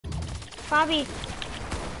Bobby.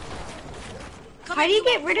 How do you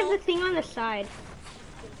get rid of the thing on the side?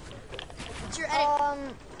 It's your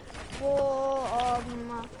edit.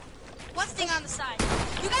 What thing on the side?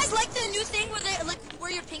 You guys like the new thing where they like where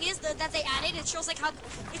your ping is that they added? It shows like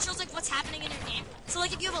what's happening in your game. So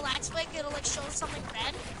like if you have a lag spike, it'll like show something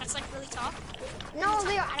red. That's like really tough. No,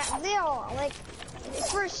 Leo, like it's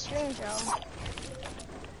for a stream, Joe.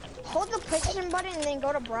 Hold the PlayStation button and then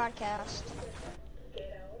go to broadcast.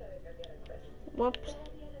 Whoops.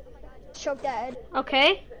 Choke dead.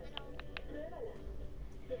 Okay.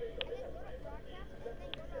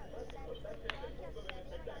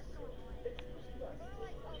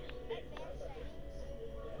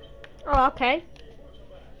 Oh, okay.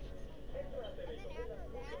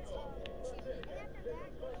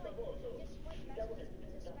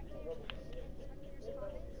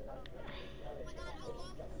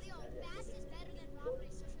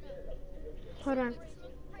 Hold on.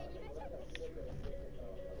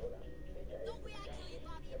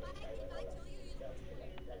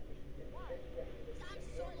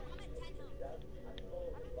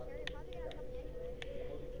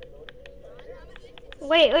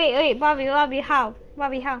 Wait, Bobby, how?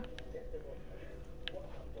 Bobby, how?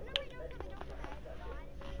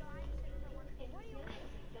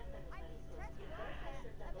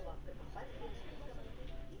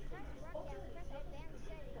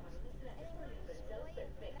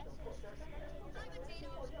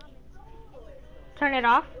 Turn it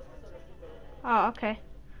off? Oh, okay.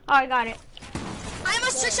 Oh, I got it. I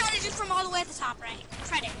almost trick-shotted you from all the way at the top, right?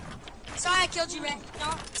 Credit. Sorry I killed you, Ray.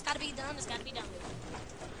 No, it's gotta be done, it's gotta be done.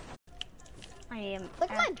 I am.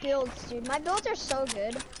 Look at my builds, dude. My builds are so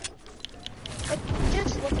good. Like,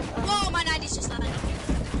 just look at them. Whoa, my 90s just died.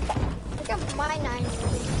 Look at my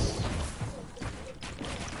 90s.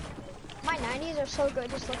 My 90s are so good,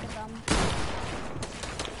 just look at them.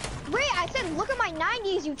 Wait, I said look at my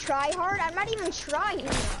 90s, you try hard. I'm not even trying.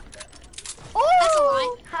 Oh! That's a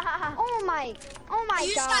lie. Oh my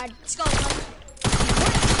god. Let's go. I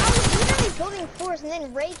was literally building floors and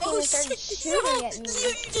then Ray came and started shooting at me. Leo,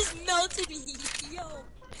 you just melted me. Yo,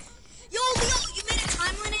 Leo, you made a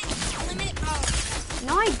time limit.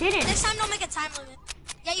 No, I didn't. Next time, don't make a time limit.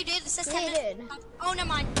 Yeah, you did. It says 10 minutes. Did. Oh, never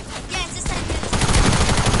mind. Yeah, it says 10 minutes.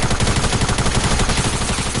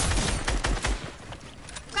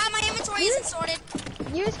 God, my inventory isn't sorted.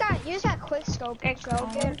 You just got quick scope, so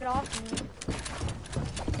get it off me.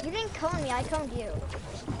 You didn't cone me, I coned you.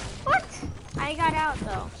 What? I got out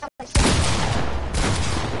though.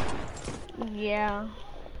 Yeah.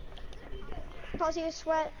 Cause you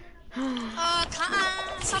sweat.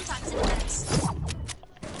 Sometimes it depends.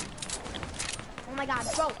 Oh my god,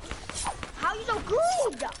 bro. How you so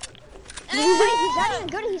good? He's not even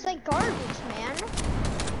good, he's like garbage, man.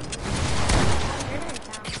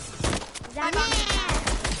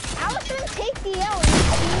 I was gonna take the L and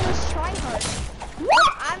he was trying hard.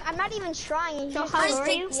 I'm not even trying. So how are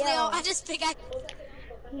you? I just pick up.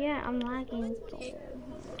 Yeah, I'm lagging.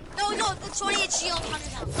 No, the 28 shield,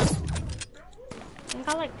 100 health. I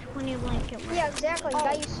got like 20 blanket. Yeah, exactly. You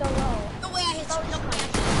got you so low. No way I hit you. No way.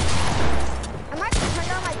 I might turn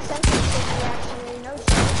down my sensitivity actually. No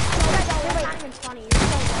shit. You're not even 20. You're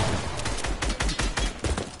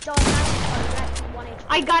so low.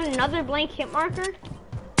 I got another blanket marker.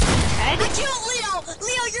 I killed Leo.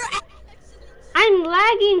 Leo, you're. I'm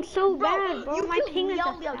lagging so bad, bro. My ping is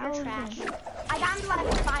Leo, you're trash. I got him like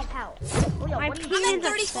 5 health. Leo, my ping I'm is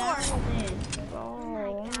at 34. 1,000,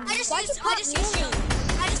 bro. I just used shield.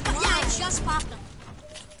 I just popped them.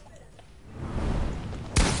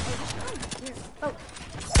 Oh.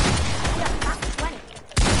 Yeah, not 20.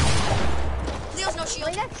 Leo's no shield.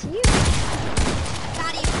 Wait, that's you.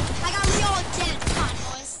 Got him. I got Leo again. Come on,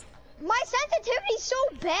 boys. My sensitivity's so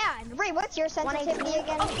bad. Ray, what's your sensitivity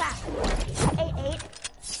again? Oh, crap. 8.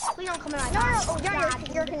 Please don't come in right now. No,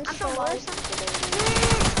 your controller sensitivity.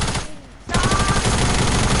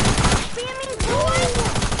 Spamming, bro!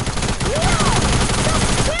 Stop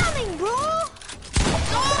spamming, bro!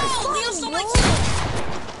 No! Leo stole my kill.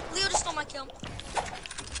 Leo just stole my kill.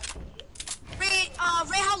 Ray,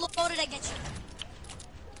 how low did I get you?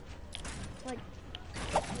 Like,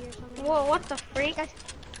 Whoa, what the freak?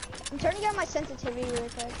 I'm turning down my sensitivity really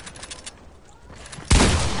quick.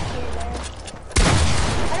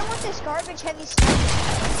 I don't want this garbage heavy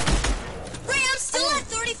stuff. Ray, I'm still at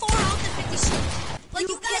 34 health and 50 shield. Like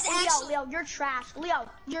you guys actually. Leo, you're trash. Leo,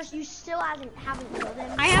 you still haven't killed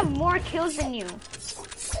him. I have more kills than you.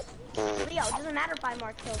 Leo, it doesn't matter if I have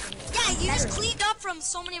more kills than you. Yeah, you just cleaned up from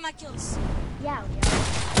so many of my kills. Yeah, Leo.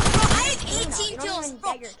 Bro, I have 18 kills.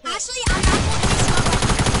 Bro, actually, I'm not going to be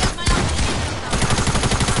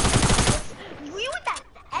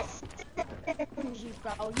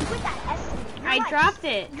You put that S in it. I dropped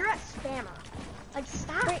it. You're a spammer. Like,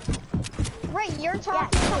 stop. Ray, you're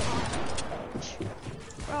talking.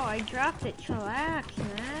 Bro, I dropped it. Chillax,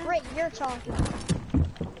 man. Ray, you're talking.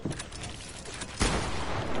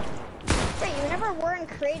 Ray, you never were in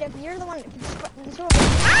creative. You're the one.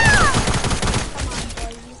 Ah! Come on,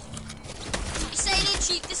 boy. This ain't it,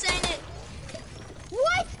 Chief. This ain't it.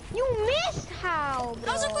 What? You missed how, bro?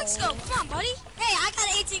 That was a quick scope. Come on, buddy. Hey, I got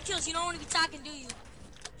 18 kills. You don't want to be talking, do you?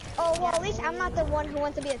 Oh, well, at least I'm not the one who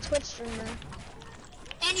wants to be a Twitch streamer.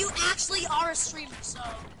 And you actually are a streamer, so.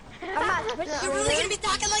 I'm not a Twitch You're streamer. really gonna be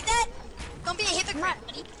talking like that? Don't be a hypocrite,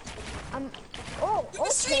 buddy. Oh, You were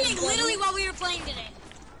streaming buddy. literally while we were playing today.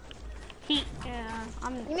 You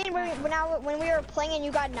mean when we were playing and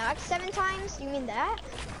you got knocked 7 times? You mean that?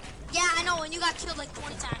 Yeah, I know, and you got killed like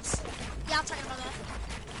 20 times. Yeah, I'm talking about that.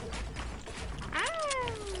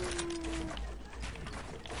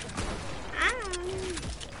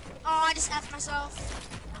 Oh, I just effed myself.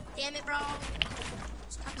 Damn it, bro.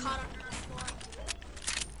 I caught under the floor.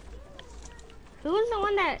 Who was the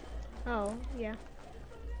one that? Oh, yeah.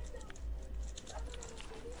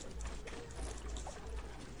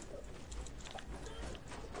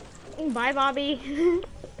 Bye, Bobby.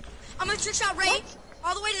 I'm gonna trick shot Ray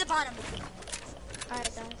all the way to the bottom. Alright,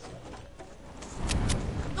 guys.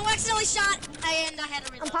 No, accidentally shot, and I had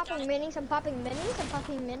to reload. I'm popping minis. I'm popping minis. I'm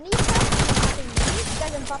popping minis. I'm popping minis.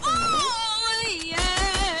 Guys, I'm popping minis. Oh,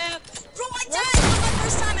 yeah. Bro, I died. That was my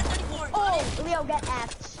first time at 34. Oh, Leo, get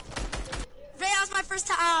F'd. Ray, that was my first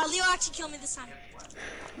time. Leo actually killed me this time.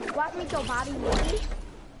 Watch me kill Bobby, maybe.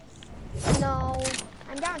 No,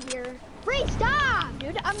 I'm down here. Ray, stop,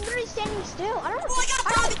 dude. I'm literally standing still. I don't. Oh, I got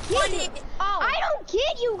I Bobby don't one get hit. it. I don't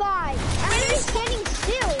get you guys. I'm literally standing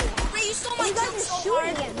still. Ray, you stole my You guys kill are so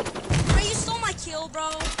shooting hard. him. Ray, you stole my kill, bro. I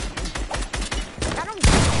don't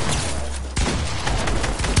get it.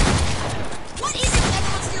 What is it with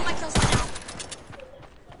everyone stealing my kills right now?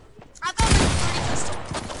 I've got like 30 kills still.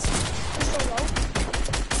 I'm so low.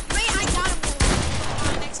 Ray, I got him.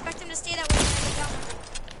 I expect him to stay that way.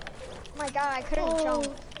 Oh my god, I couldn't jump.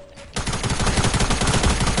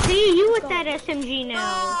 See, you with that SMG now.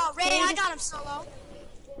 Oh, Ray, I got him solo.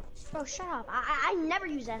 Bro, shut up. I never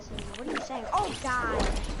use S anymore. What are you saying? Oh, God.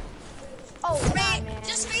 Oh, Ray, God, man.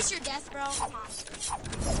 just face your death, bro. Come on.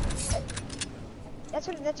 That's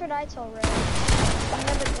what I told Ray. I'm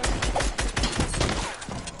never going.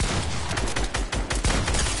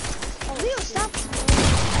 Oh, Leo, stop.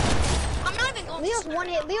 I'm not even going Leo's to 1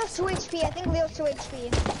 hit. Leo's 2 HP. I think Leo's 2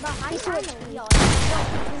 HP. Bro, how do He's you 2 know HP. Leo?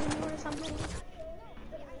 Or something?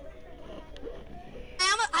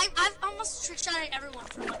 I've almost trick shot at everyone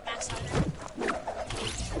from like backside.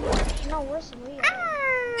 No, where's Leo?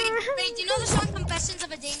 Wait, do you know the song Confessions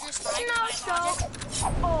of a Dangerous Mind? No, by Logic?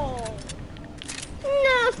 Oh.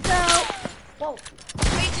 No, so. Whoa.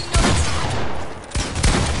 Wait, do you know that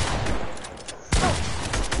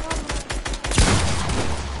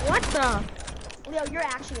What the? Leo, you're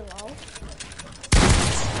actually low.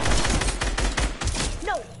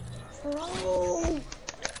 No. Bro.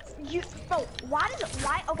 Bro,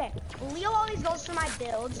 okay, Leo always goes for my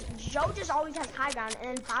builds, Joe just always has high ground,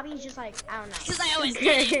 and then Bobby's just like, I don't know. Because I always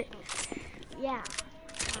did it. Yeah.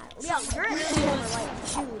 Leo, you're a spammer,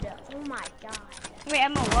 like, dude, oh my god. Wait,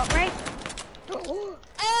 I'm a what, right?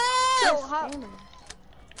 So, how?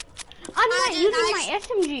 I'm not using I- my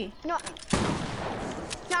SMG. No,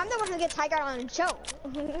 I'm the one who gets high ground on Joe.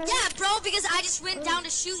 Yeah, bro, because I just went down to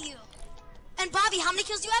shoot you. And Bobby, how many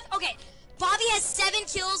kills do you have? Okay, Bobby has 7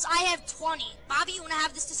 kills, I have 20. Bobby, you want to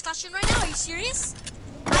have this discussion right now? Are you serious?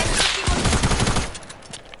 I have 51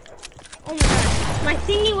 kills. Oh my god. My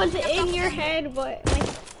thingy was in your head, but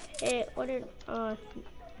it ordered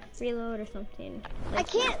reload or something. I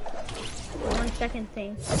can't. 1 second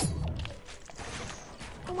thing.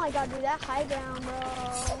 Oh my god, dude, that high ground, bro.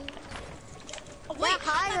 Oh, That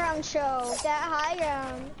high ground choke. That high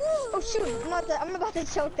ground. Oh shoot, I'm about to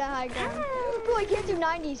choke that high ground. Bro, I can't do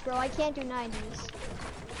 90s, bro. I can't do 90s.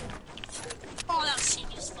 Oh, that was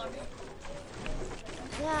genius for me.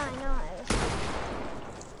 Yeah, I know.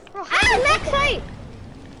 Bro, Max height!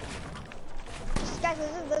 Guys,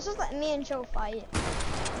 let's just let me and Joe fight.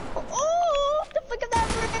 Oh, the flick of that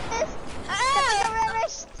wrist! The flick of that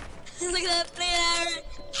wrist! Look at that player.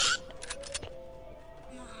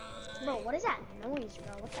 Bro, what is that noise,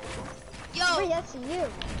 bro? What the hell? Ray, Yo, that's you.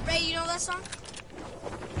 Ray, you know that song?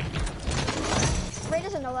 Ray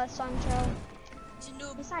doesn't know that song, Joe. It's a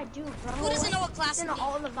noob. Yes, I do, bro. Who doesn't know what I classic know means?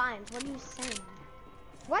 all the vines. What are you saying?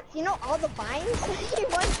 What? You know all the vines?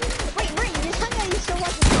 Wait, Ray, you're telling me you still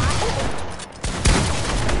watch the vines?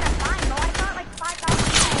 That's fine, bro. I got like 5,000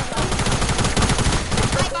 people.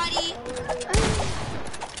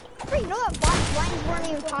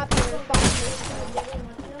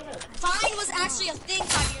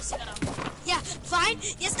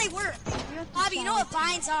 work. Bobby, you know what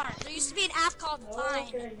vines are? There used to be an app called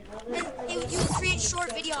Vine. And you would create short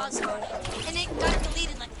videos on it. And it got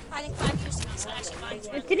deleted like, I think 5 years ago, so actually Vine's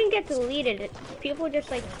It didn't get deleted. People just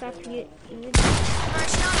like stopped using.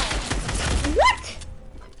 Merch, no. What?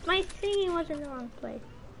 My thingy was in the wrong place.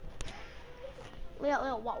 Leo,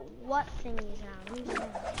 what thing is now?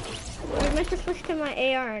 I meant to switch to my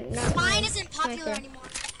AR, not Vine my isn't popular sniper. anymore.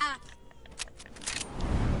 The app.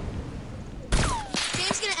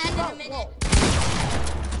 Game's gonna end in a minute.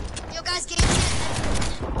 Yo guys, game's gonna end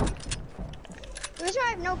in a minute. The reason why I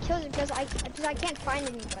have no kills is because I can't find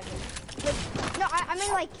anybody. Like, no, I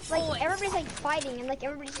mean like everybody's like fighting and like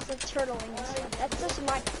everybody's just like turtling and stuff. That's just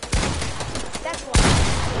my. That's why.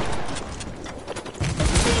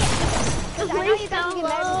 Because I know you guys will get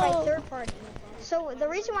mad at me by third party. So the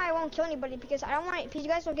reason why I won't kill anybody because I don't want because you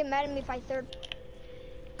guys will get mad at me by third.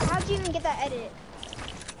 How'd you even get that edit?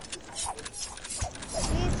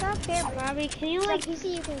 See, it's not fair, Bobby, can you It's like? on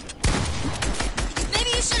PC you can. Maybe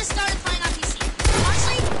you should have started playing on PC.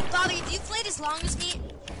 Honestly, Bobby, if you played as long as me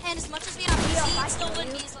and as much as me on PC, it still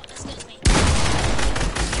wouldn't be as good as me.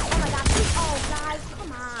 Oh my god, please. Oh guys,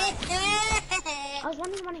 come on. I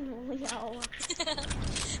was running Leo.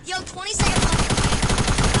 Yo, 20 seconds left.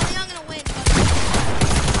 I think I'm gonna win.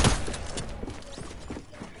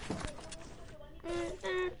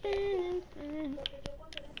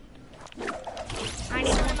 I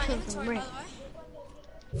need Sorry, more my kills inventory, than by Rick. the way.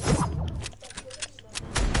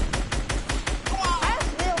 I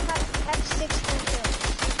have 16 kills.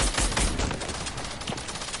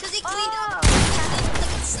 Because he cleaned up. He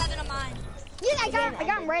cleaned like 7 of mine. Yeah, I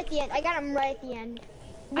got him right at the end. I got him right at the end.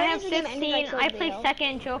 I have When is the game ending? 16. I killed played Leo.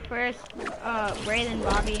 second, Joe first, Ray then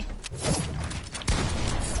Bobby.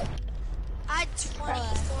 I had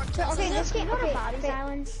 24 kills. Okay, in this there. game. Go to Okay, Bobby's okay.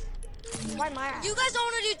 Island. Why am I? You guys don't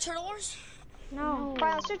want to do Turtle Wars? No.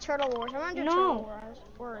 Fine, let's do Turtle Wars. I want to do No. Turtle Wars.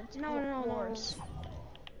 Words. No. Wars.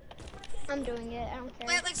 I'm doing it. I don't care.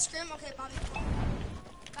 Wait, like Scrim? Okay, Bobby.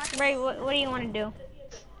 Gotcha. Ray, what do you want to do?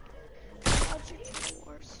 I'll do Turtle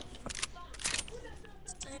Wars.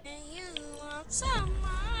 Say you want someone.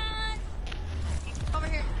 Over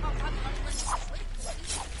here. Oh, Bobby,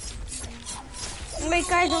 Wait,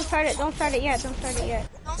 guys, don't start it. Don't start it yet. Don't start it yet.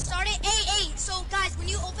 don't start it. Hey, so guys, when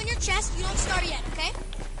you open your chest, you don't start it yet, okay?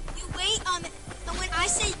 You wait, and when I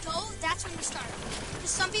say go, that's when you start.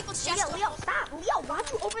 Because some people's chests Leo, stop. Leo, why'd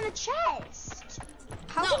you open the chest?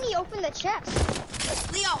 How can he open the chest?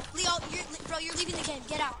 Leo, you're leaving the game.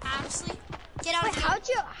 Get out, honestly. Get out Wait, of the game.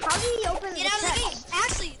 how did he open Get the out of the game. chest?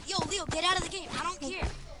 Actually, Leo, get out of the game. I don't care.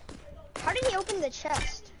 How did he open the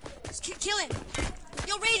chest? Just kill him.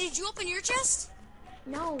 Yo, Ray, did you open your chest?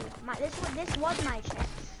 No, this was my chest.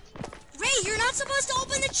 Ray, you're not supposed to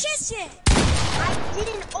open the chest yet. I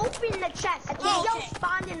didn't open the chest. Oh, Leo okay.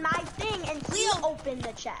 spawned in my thing and he Leo. opened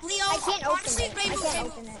the chest. Leo, I can't open honestly, it. Ray, I move, can't Ray,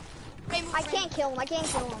 open move. it. Ray, move, I Ray. can't kill him. I can't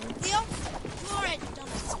kill him. Leo, you already done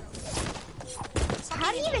this.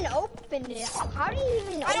 How do you even open it? How do you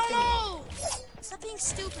even I open don't it? know. Stop being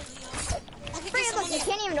stupid, Leo. Look at Ray, this look, over you here.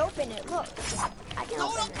 can't even open it. Look. I can Don't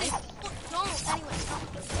open open it. it. Don't. Anyways, don't.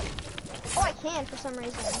 Oh, I can for some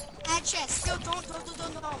reason. Add chest. Yo, don't.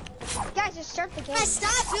 Guys, just start the game. Guys,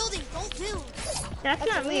 stop building. Don't build. That's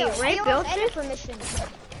not me. Leo. Ray Leo built has edit this? permission.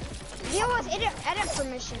 Leo has edit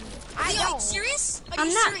permission. I Leo, are you don't. serious? Are I'm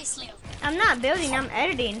you not. serious, Leo? I'm not building. I'm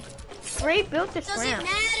editing. Ray built this Doesn't ramp.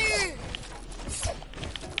 matter.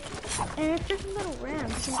 And it's just a little ramp.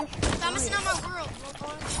 You can just Stop messing up my world, bro.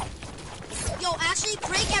 Yo, actually,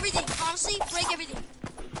 break everything. Honestly, break everything.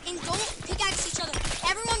 And don't pickaxe each other.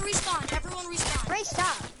 Everyone respawn. Everyone respawn. Ray,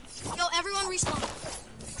 stop. Yo, everyone respawn.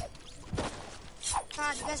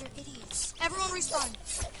 God, you guys are idiots. Everyone respawn.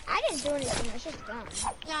 I didn't do anything. It's just done.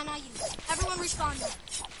 Yeah, not you. Everyone respawn now.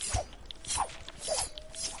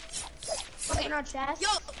 Okay. Open our chest. Yo,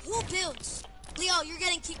 who builds? Leo, you're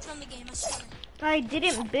getting kicked from the game. I swear. I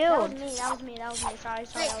didn't That build. was me. Sorry.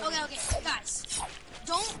 Wait, that was me. okay. Guys,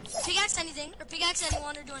 don't pickaxe anything or pickaxe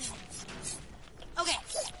anyone or do anything. Okay,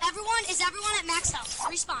 is everyone at max health?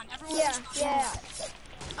 Respawn. Everyone respawn. Yeah.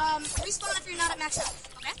 Respawn if you're not at max health,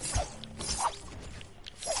 okay?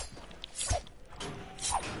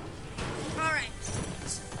 Alright.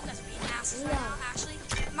 You guys are being asses right now, actually.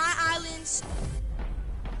 My islands.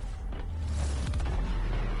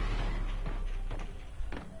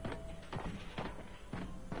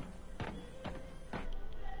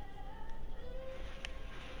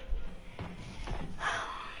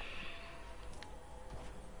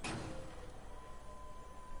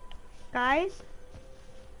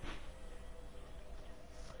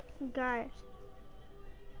 Guys.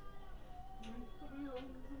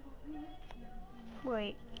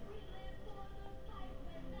 Wait.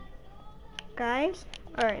 Guys?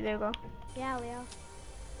 Alright, there we go. Yeah, Leo.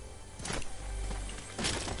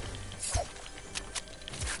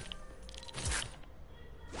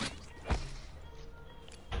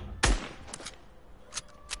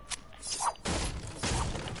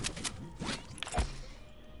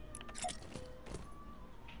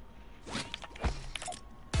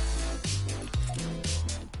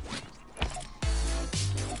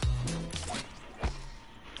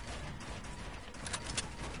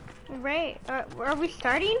 Right, are we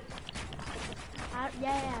starting?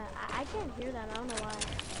 Yeah. I can't hear that. I don't know why.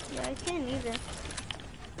 Yeah, I can't either.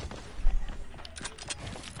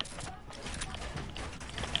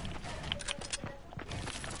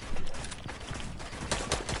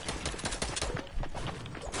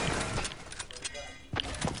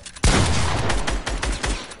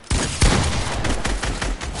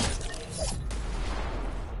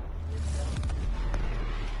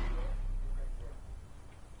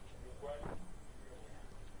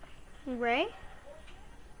 Ray?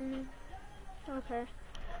 Mhm. Okay.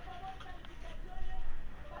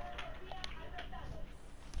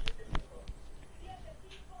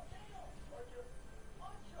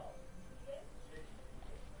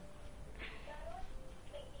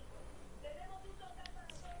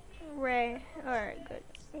 Ray. Alright, good.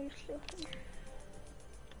 You're still here.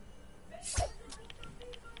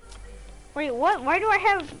 Wait, what? Why do I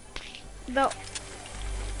have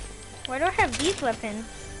these weapons?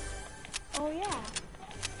 Oh yeah.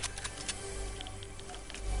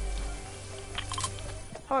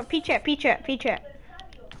 Oh, P-chat.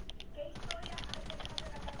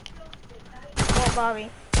 Oh, Bobby.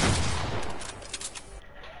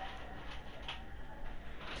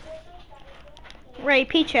 Ray,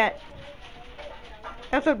 P-chat.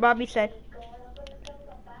 That's what Bobby said.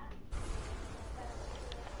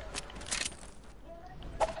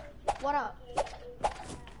 What up?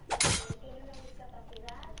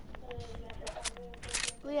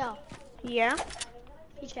 Leo. Yeah?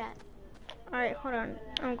 Hey, chat. Alright, hold on.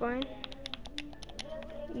 I'm going.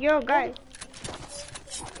 Yo, guys.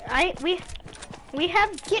 We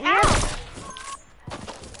have... Get out!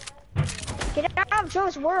 Get out of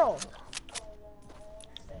Joe's world.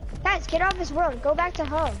 Guys, get out of his world. Go back to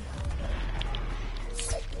home.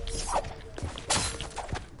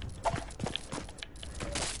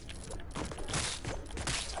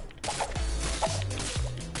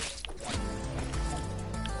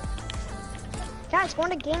 Guys, go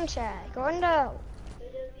into game chat. Go into...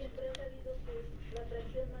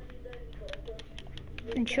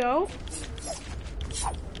 Joe?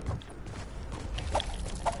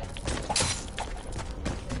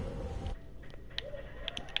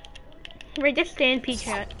 Ray, just stay in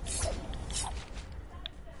P-chat.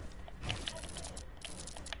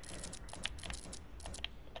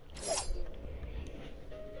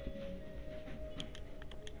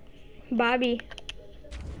 Bobby.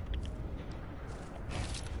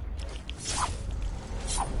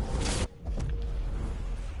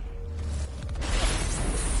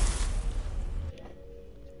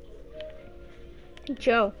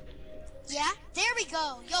 Joe. Yeah? There we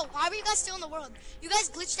go. Yo, why were you guys still in the world? You guys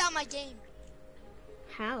glitched out my game.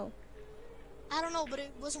 How? I don't know, but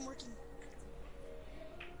it wasn't working.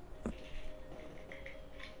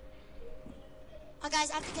 Guys,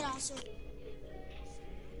 I have to get out soon.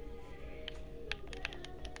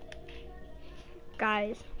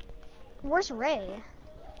 Guys. Where's Ray?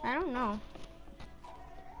 I don't know.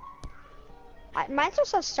 Mine's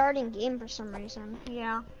just a starting game for some reason.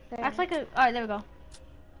 Yeah. There. That's like a... Alright, there we go.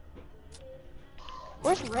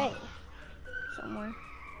 Where's Ray? Somewhere.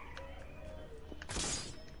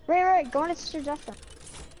 Ray, go into Sister Jessica.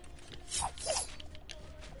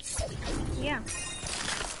 Yeah.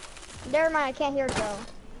 Never mind, I can't hear Joe.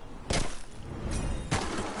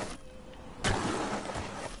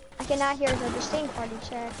 I cannot hear Joe. Just stay in party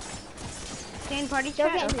chat. Stay in party Joe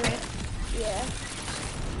chat? can't hear Okay. it. Yeah.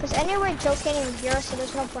 Because anyway, Joe can't even hear us, so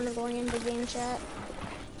there's no point of going into game chat.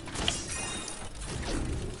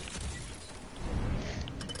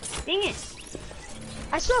 Dang it.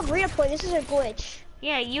 I still agree to play. This is a glitch.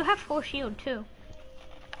 Yeah, you have full shield too.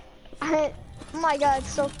 Oh my god,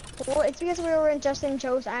 it's so cool. It's because we were in Justin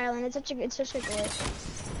Joe's island. It's such a glitch.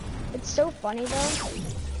 It's so funny though.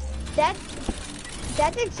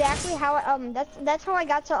 That's exactly how that's how I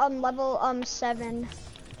got to level 7.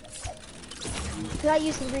 Cause I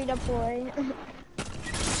used to redeploy.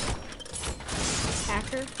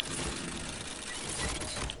 Hacker.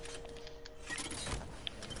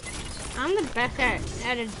 I'm the best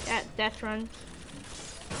at death runs.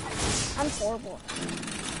 I'm horrible.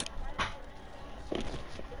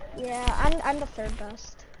 Yeah, I'm the third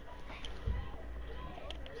best.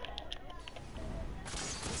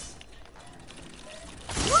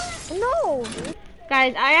 No.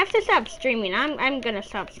 Guys, I have to stop streaming. I'm gonna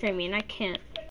stop streaming. I can't.